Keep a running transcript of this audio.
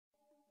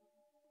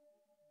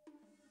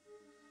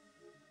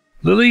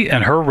Lilly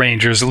and her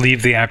rangers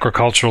leave the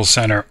agricultural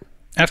center.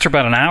 After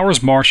about an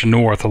hour's march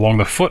north along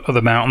the foot of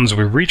the mountains,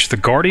 we reach the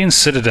Guardian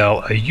Citadel,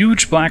 a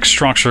huge black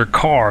structure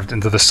carved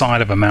into the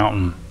side of a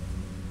mountain.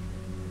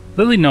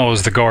 Lilly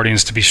knows the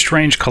Guardians to be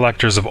strange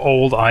collectors of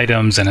old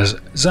items and as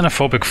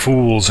xenophobic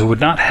fools who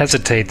would not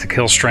hesitate to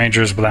kill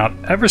strangers without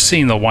ever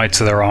seeing the whites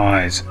of their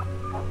eyes.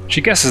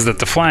 She guesses that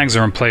the flags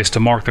are in place to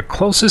mark the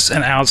closest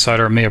an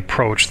outsider may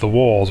approach the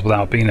walls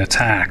without being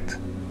attacked.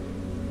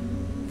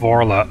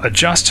 Varla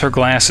adjusts her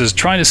glasses,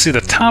 trying to see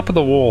the top of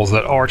the walls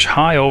that arch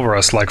high over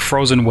us like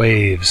frozen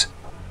waves.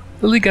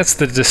 Lilly gets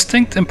the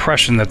distinct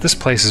impression that this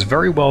place is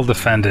very well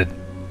defended.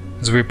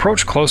 As we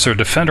approach closer, a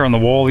defender on the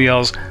wall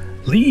yells,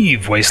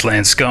 "Leave,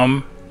 Wasteland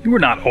scum! You are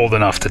not old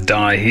enough to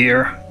die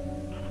here."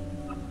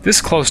 This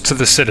close to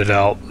the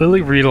Citadel,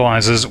 Lilly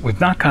realizes we've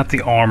not got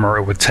the armor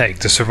it would take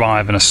to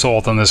survive an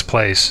assault on this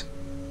place.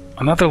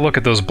 Another look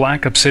at those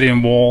black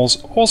obsidian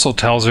walls also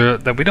tells her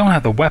that we don't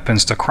have the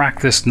weapons to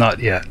crack this nut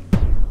yet.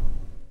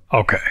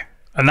 Okay,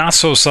 a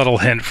not-so-subtle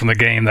hint from the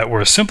game that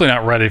we're simply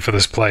not ready for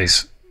this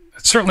place.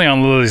 It's certainly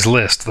on Lilly's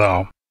list,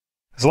 though.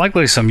 There's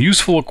likely some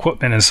useful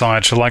equipment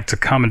inside she'd like to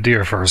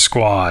commandeer for her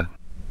squad.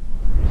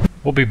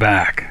 We'll be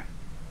back.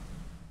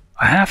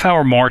 A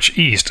half-hour march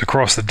east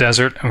across the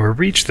desert, and we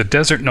reach the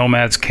Desert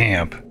Nomads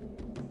camp.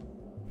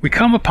 We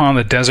come upon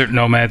the Desert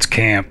Nomads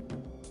camp.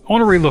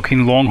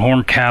 Ornery-looking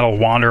longhorn cattle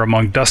wander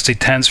among dusty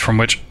tents from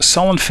which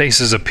sullen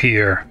faces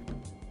appear.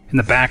 In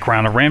the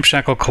background, a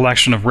ramshackle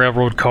collection of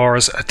railroad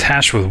cars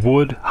attached with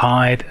wood,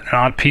 hide, and an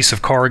odd piece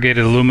of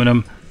corrugated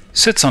aluminum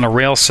sits on a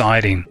rail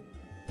siding.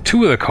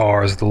 Two of the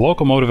cars, the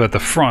locomotive at the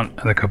front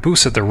and the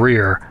caboose at the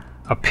rear,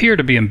 appear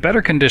to be in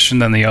better condition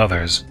than the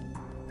others.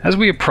 As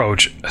we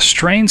approach, a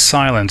strained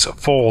silence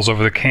falls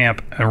over the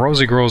camp, and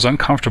Rosie grows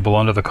uncomfortable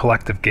under the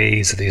collective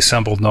gaze of the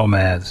assembled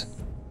nomads.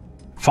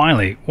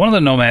 Finally, one of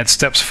the nomads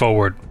steps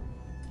forward.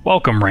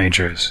 "Welcome,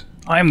 Rangers.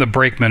 I am the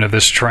brakeman of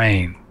this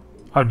train.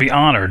 I'd be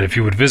honored if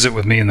you would visit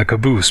with me in the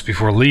caboose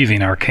before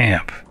leaving our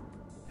camp.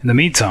 In the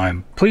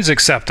meantime, please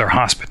accept our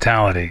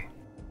hospitality."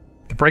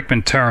 The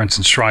brakeman turns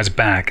and strides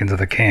back into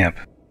the camp.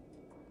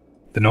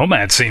 The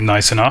nomads seem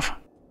nice enough.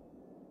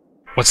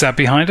 What's that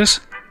behind us?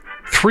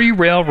 3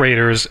 rail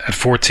raiders at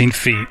 14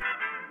 feet.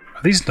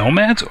 Are these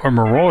nomads or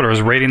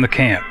marauders raiding the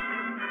camp?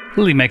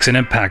 Lilly makes an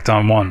impact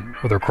on one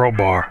with her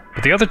crowbar,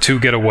 but the other 2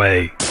 get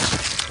away.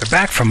 They're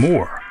back for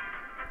more.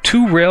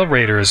 2 rail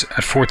raiders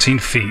at 14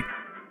 feet.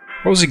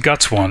 Rosie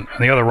guts one,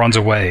 and the other runs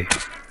away.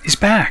 He's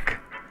back.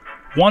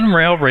 1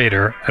 rail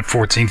raider at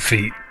 14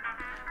 feet.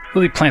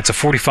 Lilly plants a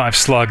 .45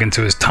 slug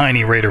into his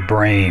tiny raider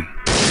brain.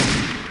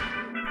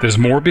 There's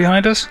more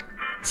behind us?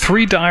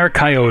 3 dire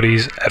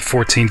coyotes at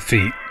 14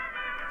 feet.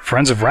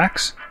 Friends of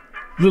Rex?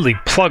 Lilly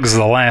plugs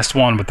the last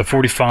one with the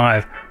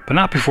 .45, but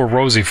not before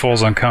Rosie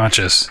falls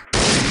unconscious.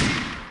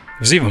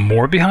 There's even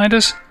more behind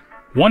us?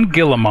 1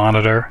 gila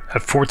monitor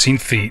at 14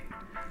 feet.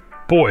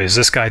 Boy, is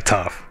this guy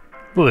tough.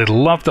 Lilly'd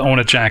love to own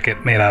a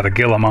jacket made out of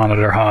gila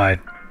monitor hide.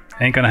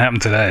 Ain't gonna happen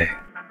today.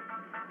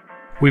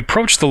 We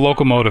approach the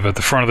locomotive at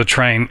the front of the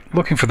train,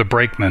 looking for the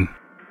brakeman.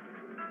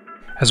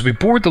 As we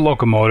board the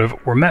locomotive,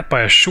 we're met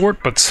by a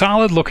short but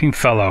solid-looking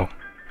fellow.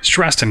 He's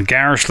dressed in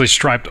garishly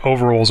striped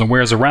overalls and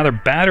wears a rather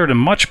battered and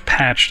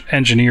much-patched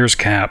engineer's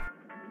cap.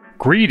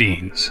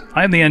 "Greetings.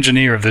 I am the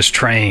engineer of this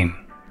train."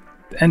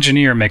 The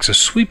engineer makes a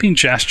sweeping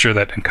gesture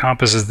that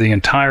encompasses the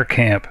entire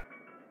camp.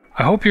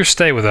 "I hope your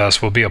stay with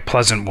us will be a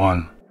pleasant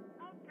one."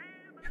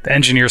 The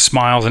engineer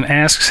smiles and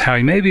asks how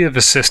he may be of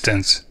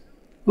assistance.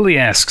 Lilly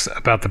asks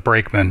about the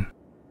brakeman.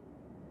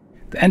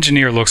 The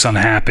engineer looks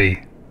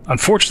unhappy.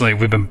 Unfortunately,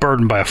 we've been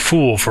burdened by a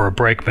fool for a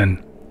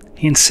brakeman.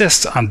 He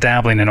insists on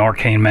dabbling in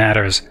arcane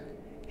matters.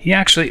 He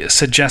actually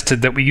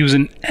suggested that we use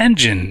an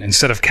engine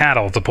instead of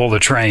cattle to pull the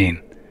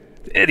train.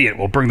 The idiot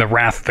will bring the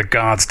wrath of the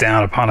gods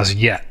down upon us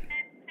yet.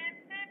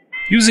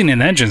 Using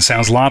an engine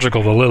sounds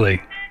logical to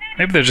Lilly.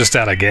 Maybe they're just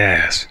out of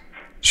gas.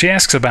 She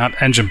asks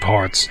about engine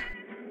parts.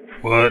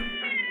 "What?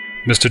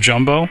 Mr.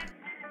 Jumbo?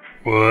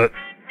 What?"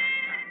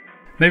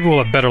 Maybe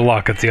we'll have better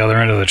luck at the other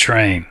end of the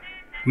train.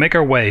 Make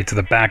our way to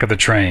the back of the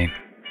train.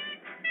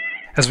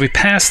 As we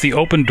pass the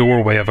open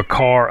doorway of a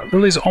car,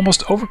 Lilly's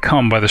almost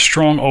overcome by the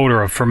strong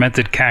odor of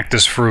fermented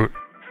cactus fruit.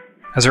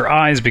 As her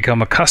eyes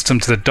become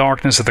accustomed to the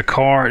darkness of the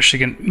car, she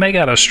can make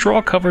out a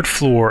straw-covered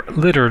floor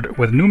littered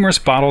with numerous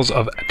bottles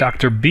of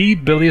Dr. B.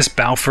 Bilious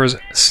Balfour's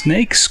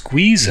Snake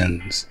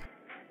Squeezins.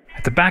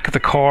 At the back of the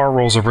car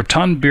rolls a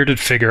rotund bearded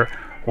figure,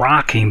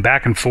 rocking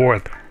back and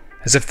forth,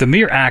 as if the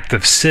mere act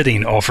of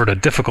sitting offered a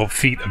difficult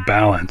feat of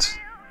balance.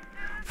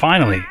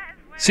 Finally,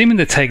 seeming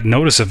to take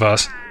notice of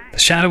us, the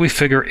shadowy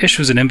figure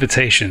issues an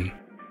invitation.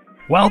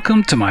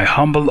 "Welcome to my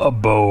humble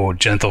abode,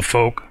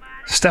 gentlefolk.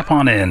 Step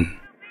on in."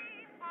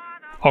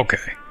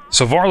 Okay,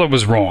 so Varla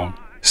was wrong.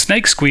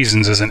 Snake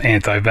Squeezins isn't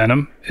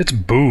anti-venom, it's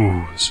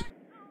booze.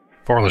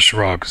 Varla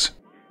shrugs.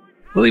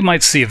 Lilly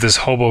might see if this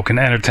hobo can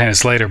entertain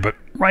us later, but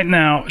right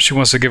now she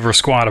wants to give her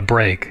squad a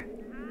break.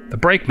 The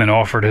brakeman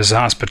offered his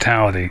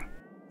hospitality.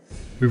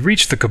 We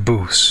reach the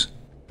caboose.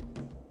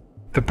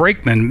 The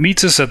brakeman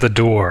meets us at the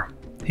door.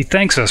 He He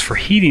thanks us for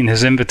heeding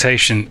his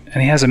invitation,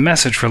 and he has a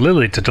message for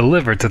Lilly to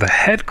deliver to the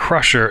head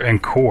crusher in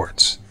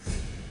Quartz.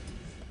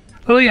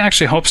 Lilly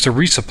actually hopes to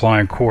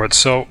resupply in Quartz,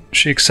 so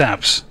she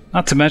accepts.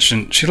 Not to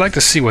mention, she'd like to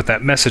see what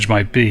that message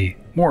might be,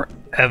 more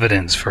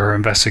evidence for her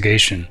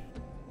investigation.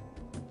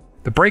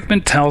 The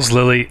brakeman tells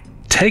Lilly,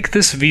 "Take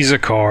this Visa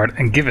card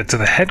and give it to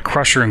the head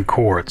crusher in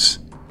Quartz."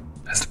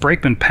 As the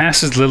brakeman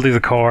passes Lilly the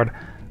card,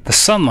 the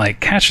sunlight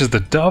catches the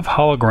dove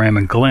hologram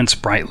and glints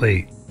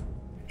brightly.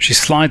 She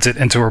slides it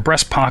into her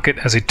breast pocket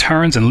as he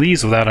turns and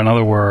leaves without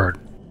another word.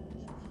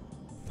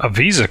 A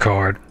Visa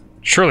card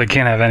surely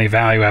can't have any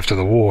value after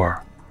the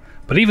war.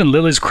 But even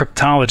Lilly's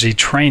cryptology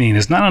training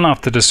is not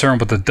enough to discern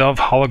what the dove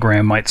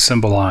hologram might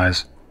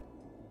symbolize.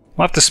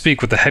 We'll have to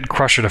speak with the head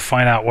crusher to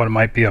find out what it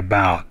might be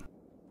about.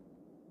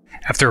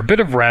 After a bit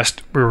of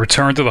rest, we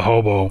return to the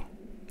hobo.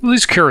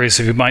 Lilly's curious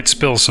if he might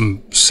spill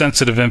some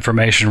sensitive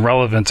information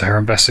relevant to her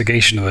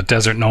investigation of the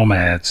Desert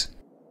Nomads.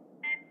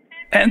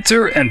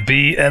 Enter and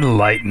be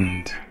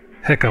enlightened,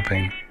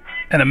 hiccuping,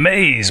 and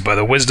amazed by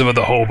the wisdom of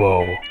the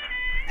hobo,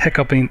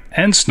 hiccuping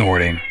and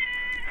snorting.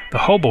 The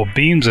hobo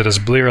beams at us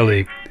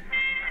blearily.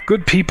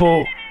 "Good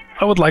people,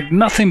 I would like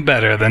nothing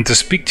better than to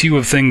speak to you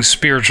of things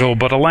spiritual,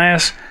 but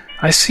alas,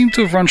 I seem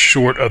to have run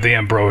short of the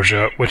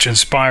ambrosia which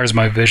inspires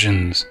my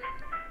visions."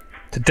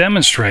 To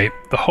demonstrate,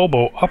 the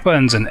hobo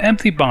upends an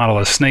empty bottle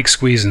of snake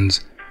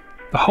squeezins.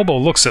 The hobo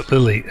looks at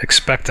Lilly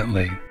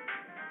expectantly.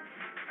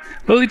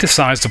 Lilly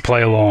decides to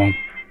play along.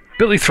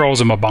 Billie throws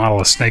him a bottle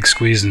of snake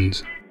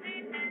squeezins.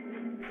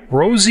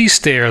 Rosie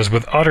stares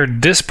with utter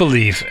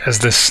disbelief as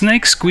the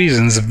snake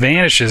squeezins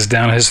vanishes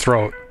down his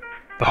throat.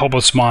 The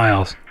hobo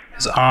smiles.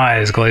 His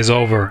eyes glaze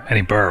over and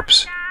he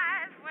burps.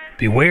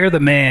 "Beware the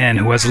man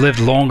who has lived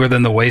longer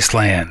than the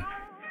Wasteland."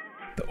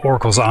 The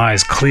oracle's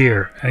eyes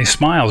clear and he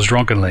smiles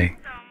drunkenly.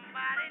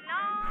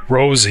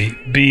 Rosie,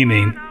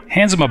 beaming,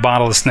 hands him a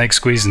bottle of snake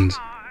squeezins.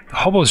 The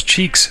hobo's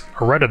cheeks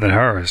are redder than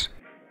hers.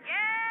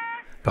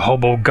 The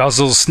hobo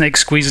guzzles snake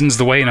squeezins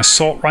the way an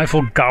assault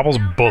rifle gobbles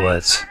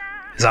bullets.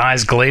 His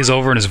eyes glaze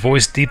over and his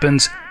voice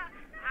deepens.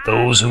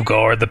 "Those who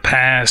guard the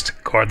past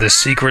guard the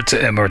secret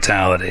to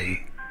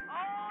immortality."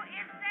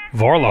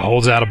 Varla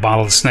holds out a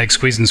bottle of snake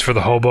squeezins for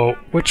the hobo,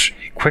 which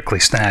he quickly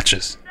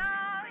snatches.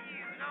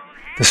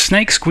 The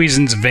snake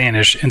squeezins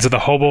vanish into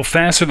the hobo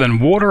faster than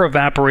water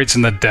evaporates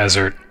in the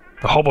desert.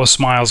 The hobo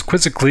smiles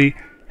quizzically,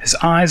 his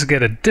eyes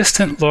get a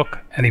distant look,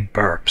 and he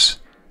burps.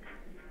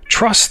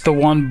 "Trust the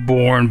one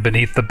born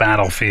beneath the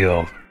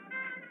battlefield."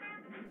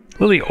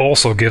 Lilly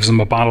also gives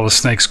him a bottle of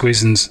snake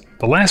squeezins,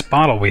 the last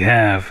bottle we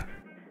have.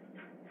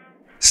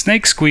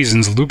 Snake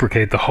squeezins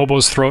lubricate the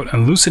hobo's throat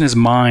and loosen his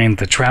mind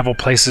to travel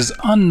places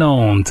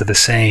unknown to the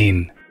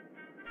sane.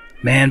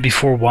 Man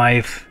before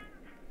wife,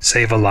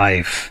 save a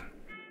life.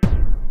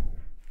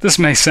 This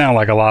may sound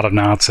like a lot of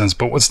nonsense,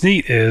 but what's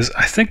neat is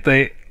I think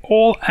they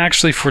all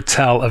actually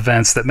foretell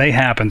events that may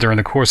happen during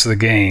the course of the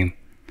game,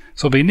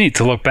 so it'll be neat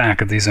to look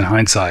back at these in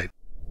hindsight.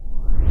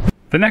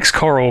 The next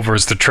car over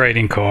is the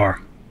trading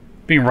car.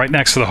 Being right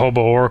next to the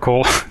hobo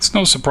oracle, it's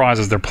no surprise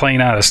as they're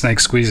playing out of snake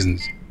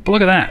squeezins. But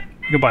look at that,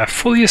 you can buy a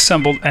fully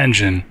assembled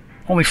engine,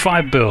 only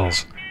 5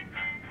 bills.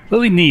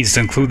 Lilly needs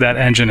to include that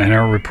engine in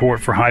her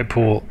report for High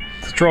Pool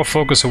to draw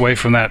focus away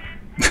from that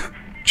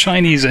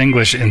Chinese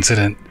English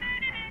incident.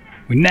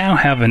 We now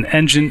have an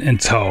engine in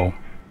tow.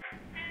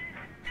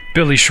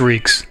 Billie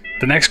shrieks.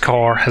 The next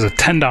car has a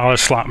 $10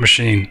 slot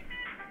machine.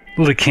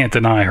 Lilly can't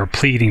deny her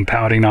pleading,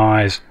 pouting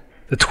eyes.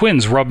 The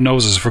twins rub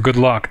noses for good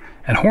luck,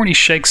 and Horny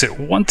shakes it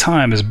one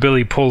time as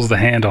Billie pulls the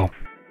handle.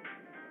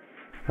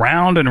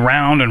 Round and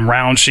round and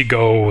round she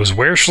goes.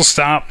 Where she'll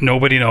stop,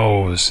 nobody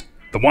knows.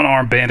 The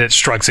one-armed bandit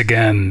strikes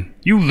again.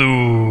 You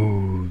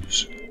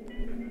lose.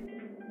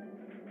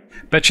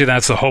 Bet you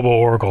that's the Hobo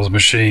Oracle's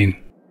machine.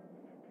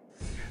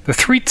 The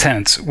 3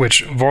 tents,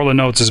 which Varla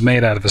notes is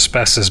made out of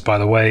asbestos, by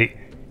the way,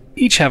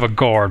 each have a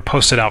guard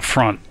posted out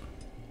front.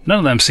 None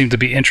of them seem to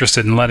be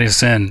interested in letting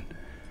us in.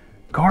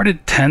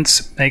 Guarded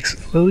tents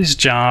makes Lilly's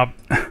job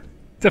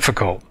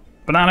difficult,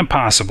 but not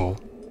impossible.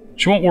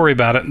 She won't worry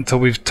about it until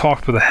we've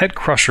talked with a head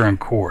crusher in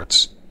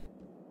Quartz.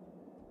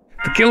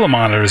 The gila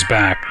monitor is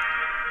back.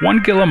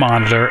 1 gila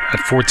monitor at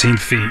 14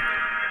 feet.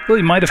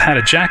 Lilly might have had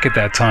a jacket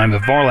that time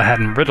if Varla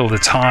hadn't riddled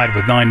its hide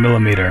with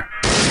 9mm.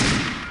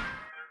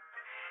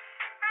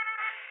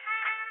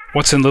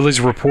 What's in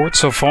Lilly's report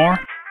so far?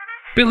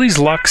 Billie's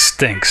luck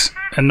stinks,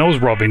 and nose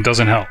rubbing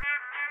doesn't help.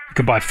 You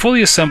can buy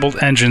fully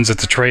assembled engines at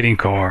the trading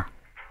car.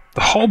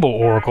 The Hobo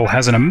Oracle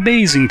has an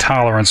amazing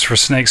tolerance for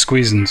snake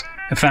squeezins.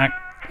 In fact,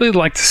 Lilly'd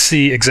like to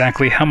see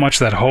exactly how much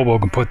that hobo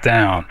can put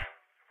down.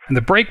 And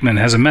the brakeman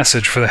has a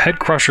message for the head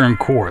crusher in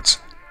Quartz.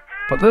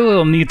 But Lilly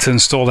will need to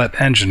install that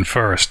engine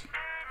first.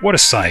 What a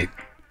sight.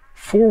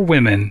 4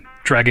 women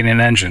dragging an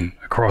engine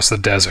across the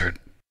desert.